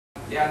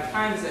there are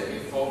times that we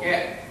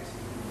forget.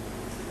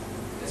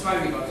 That's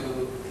why we got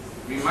to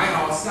remind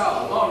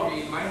ourselves. A lot of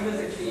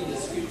reminders actually in the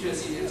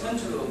scriptures. If you turn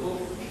to a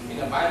book in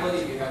the Bible,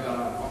 if you have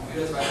a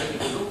computer's Bible, you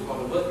can look for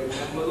the word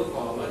remember, look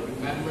for the word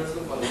remembrance,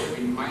 look for the word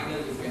reminder.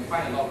 You can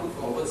find a lot. Look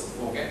for words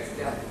forget.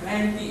 There are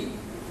plenty.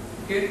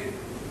 Okay?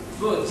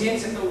 So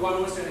James chapter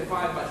 1 verse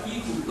 25, but he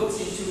who looks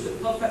into the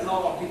perfect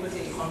law of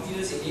liberty and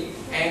continues in it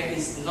and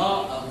is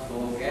not a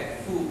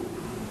forgetful.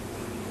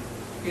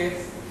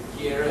 Okay?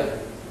 Hearer.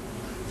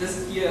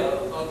 Just hear.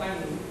 All the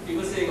time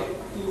people say got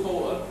two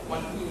holes,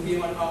 one in here,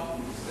 one out.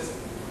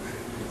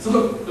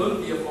 So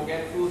don't be a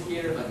forgetful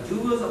hearer, but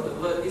doers of the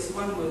word. This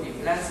one will be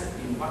blessed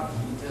in what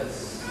he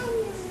does.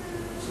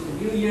 So the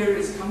new year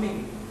is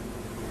coming.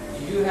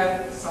 Do you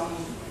have some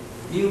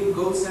new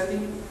goal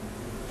setting?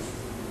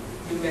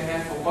 You may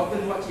have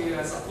forgotten what you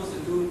are supposed to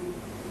do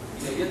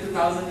in the year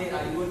 2008.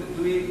 Are you going to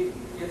do it in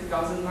year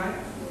 2009?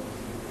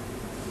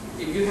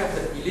 If you have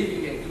the belief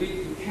you can do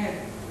it, you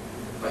can.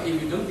 But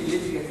if you don't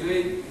believe you can do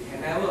it, you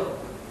can never.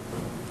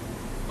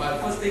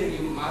 But first thing,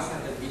 you must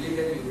have the belief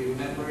that you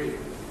remember it.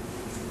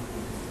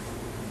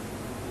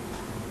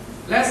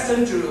 Let's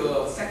turn to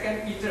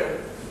 2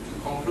 Peter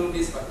to conclude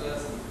this particular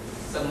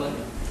sermon.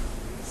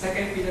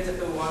 2 Peter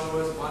chapter 1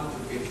 verse 1 to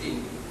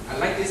 15. I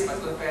like this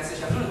particular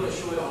passage. I'm not going to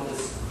show it on the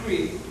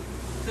screen.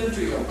 Turn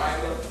to your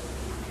Bible.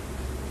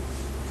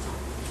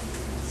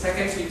 2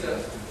 Peter.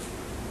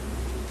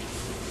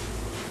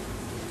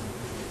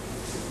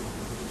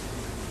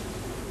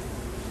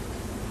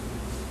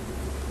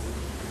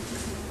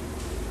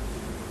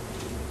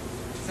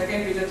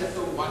 Second Peter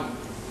chapter 1,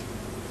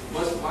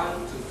 verse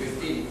 1 to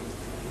 15.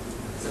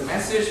 It's a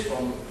message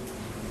from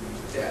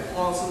the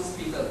Apostle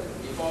Peter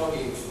before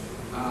he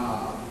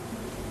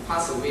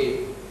passed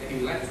away, and he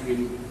would like to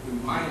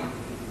remind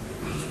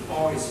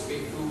all his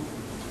faithful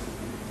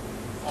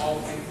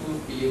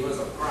believers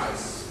of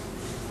Christ.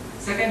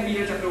 2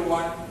 Peter chapter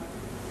 1.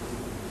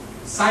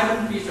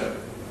 Simon Peter,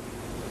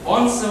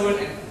 bond servant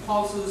and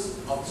apostles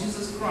of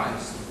Jesus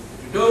Christ,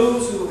 to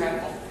those who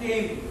have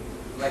obtained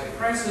like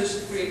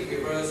precious great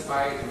favors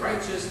by the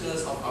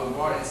righteousness of our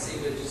Lord and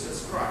Savior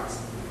Jesus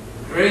Christ.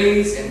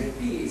 Grace and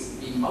peace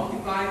be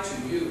multiplied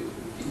to you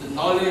in the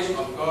knowledge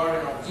of God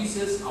and of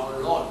Jesus our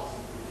Lord,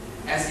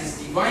 as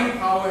His divine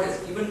power has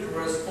given to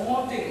us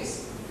all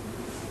things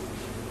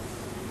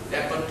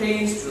that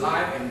pertains to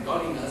life and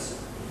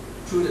godliness,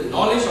 through the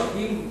knowledge of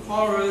Him who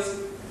called us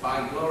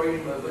by glory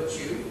and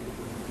virtue,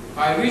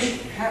 by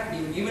which have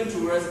been given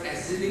to us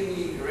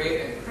exceedingly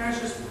great and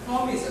precious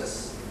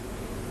promises,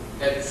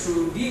 that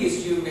through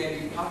these you may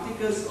be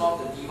partakers of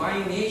the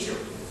divine nature,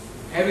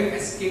 having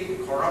escaped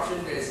the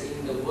corruption that is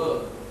in the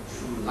world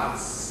through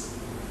lust.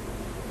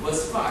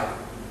 Verse 5.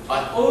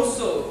 But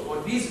also for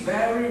this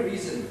very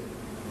reason,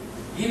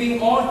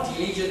 giving all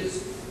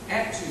diligence,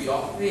 add to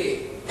your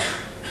faith,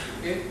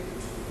 okay,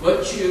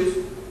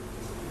 virtues,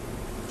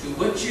 to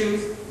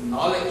virtues,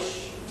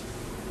 knowledge,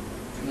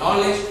 to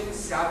knowledge,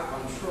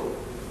 self-control,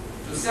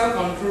 to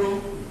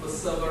self-control,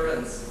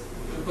 perseverance,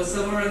 to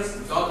perseverance,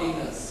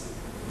 godliness,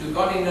 to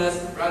godliness,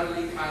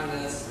 brotherly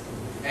kindness,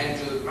 and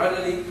to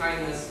brotherly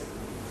kindness,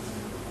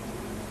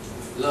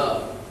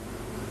 love.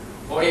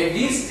 For if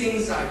these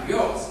things are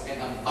yours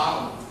and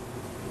abound,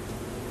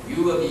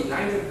 you will be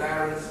neither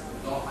barren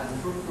nor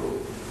unfruitful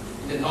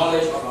in the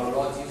knowledge of our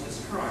Lord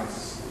Jesus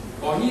Christ.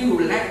 For he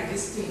who lacked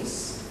these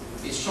things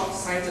is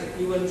short-sighted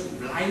even to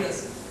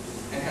blindness,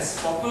 and has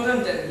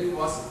forgotten that he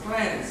was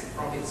cleansed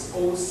from his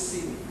old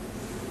sin.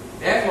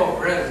 Therefore,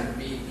 brethren,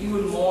 be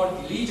even more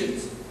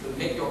diligent to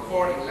make your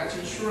core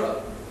election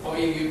sure. For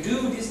if you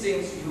do these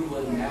things, you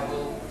will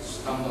never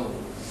stumble.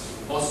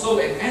 For so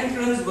an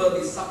entrance will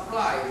be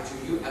supplied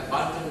to you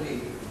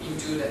abundantly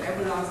into the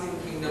everlasting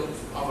kingdom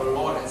of our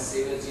Lord and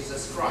Savior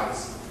Jesus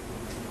Christ.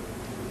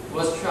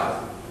 Verse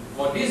 12.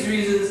 For these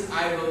reasons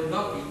I will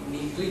not be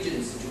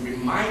negligent to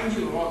remind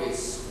you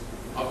always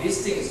of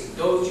these things,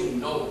 those you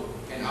know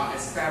and are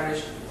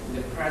established in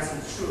the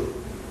present truth.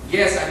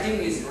 Yes, I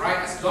think it's right,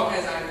 as long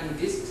as I'm in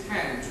this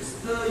tent, to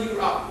stir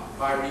you up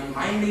by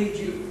reminding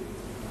you,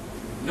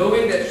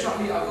 knowing that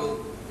shortly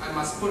I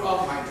must put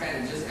off my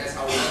tent, just as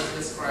our Lord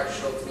Jesus Christ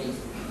showed me.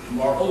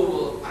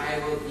 Moreover, I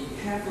will be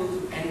careful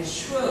to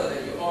ensure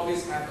that you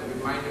always have a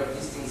reminder of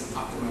these things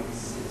after my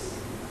decease.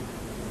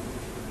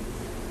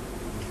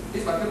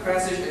 This particular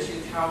passage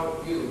actually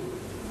tells you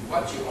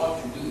what you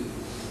ought to do.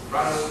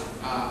 Rather,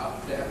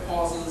 the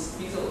apostles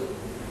Peter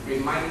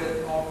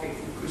reminded all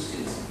faithful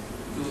Christians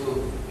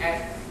to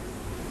act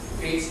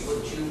faith,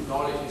 virtue,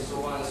 knowledge, and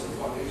so on and so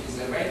forth, which is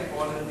a very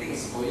important thing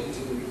for you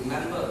to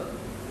remember.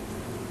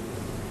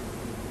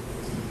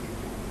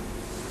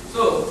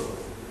 So,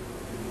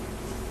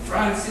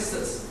 brothers and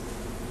sisters,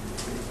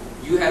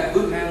 you have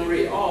good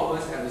memory. All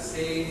of us have the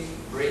same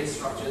brain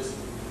structures,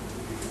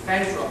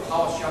 thanks to a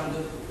power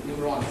of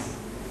neurons.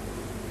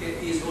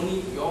 It is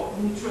only your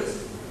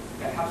interest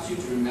that helps you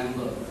to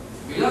remember.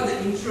 Without the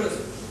interest,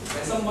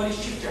 when somebody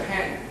shakes your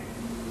hand,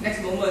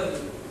 next moment,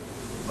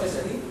 what is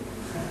that name?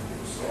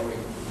 Sorry.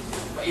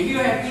 But if you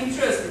have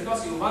interest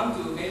because you want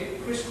to maybe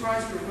preach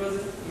Christ to a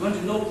person, you want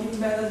to know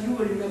him better, you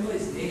will remember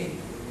his name.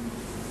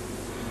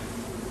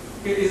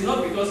 It is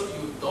not because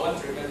you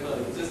don't remember,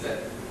 it's just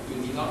that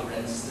you did not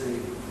register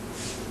it.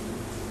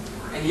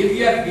 And if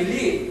you have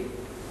believed,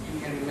 you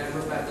can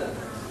remember better.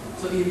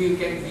 So if you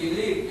can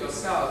believe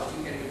yourself,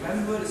 you can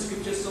remember the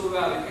scripture so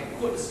well, you can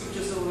quote the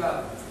scripture so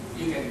well,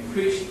 you can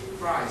preach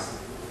Christ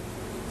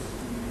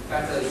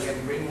better, you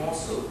can bring more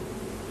soul.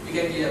 You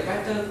can be a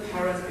better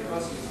parent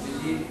because you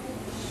believe,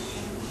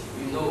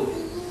 you know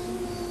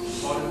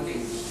important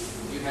things.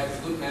 You have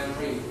good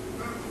memory.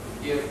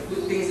 You have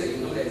good things that you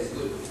know that is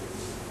good.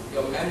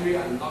 Your memory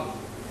are not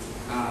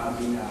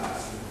being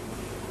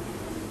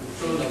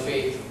thrown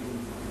away.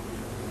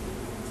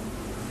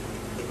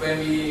 When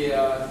we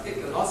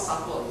take the Lord's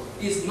Supper,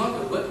 it's not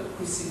the word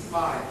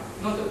crucify,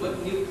 not the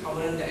word new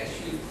covenant that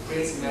actually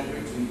brings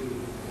memory to you.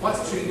 What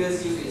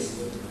triggers you is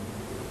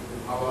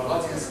our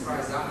Lord Jesus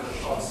Christ on the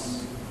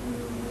cross.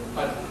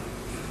 But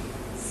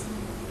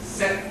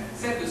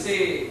sad to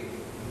say,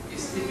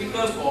 it's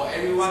difficult for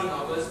every one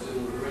of us to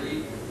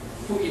really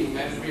put in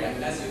memory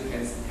unless you can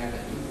have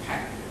an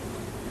impact.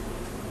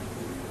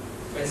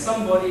 When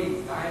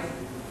somebody died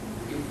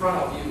in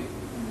front of you,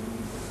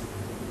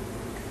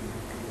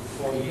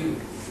 for you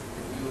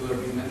will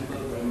remember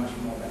very much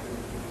more better.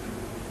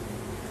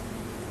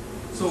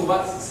 So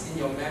what's in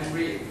your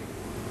memory,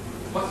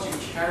 what you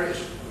cherish,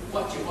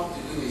 what you ought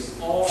to do is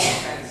all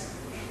depends.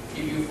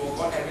 If you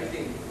forgot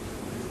everything,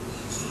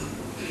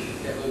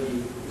 there will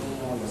be no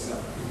more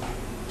yourself.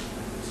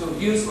 So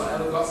use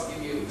whatever God's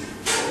give you,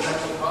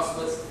 remember God's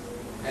words,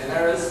 and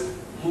let us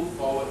move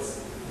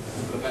forwards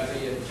to a better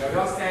year. Shall we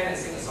all stand and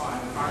sing a song?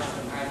 I'm encouraged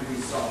and I'm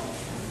resolved.